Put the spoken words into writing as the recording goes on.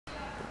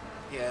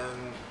Yeah,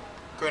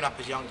 growing up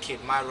as a young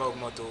kid, my role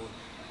model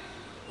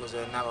was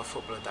another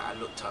footballer that I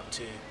looked up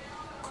to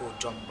called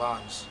John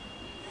Barnes,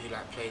 who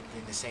played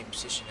in the same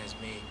position as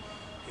me,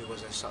 who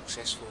was a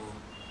successful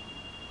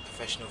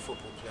professional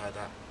football player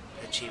that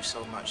achieved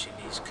so much in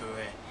his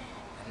career,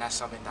 and that's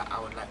something that I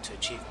would like to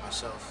achieve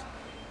myself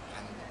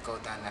and go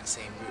down that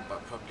same route,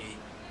 but probably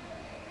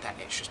that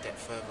extra step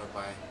further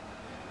by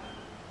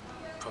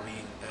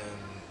probably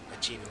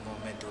achieving more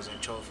medals and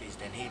trophies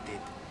than he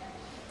did.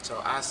 So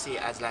I see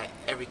it as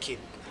every kid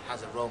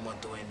has a role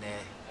model in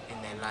their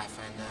life,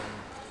 and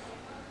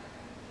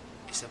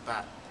it's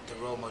about the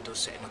role model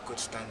setting a good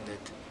standard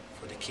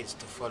for the kids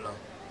to follow,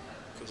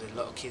 because a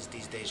lot of kids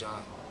these days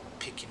are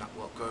picking up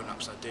what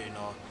grown-ups are doing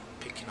or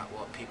picking up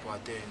what people are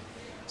doing,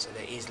 so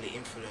they're easily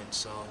influenced.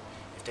 So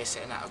if they're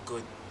setting out a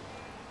good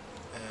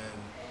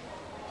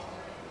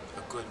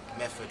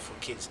method for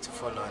kids to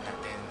follow, and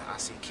that, then I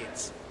see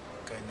kids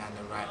going down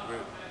the right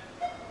route.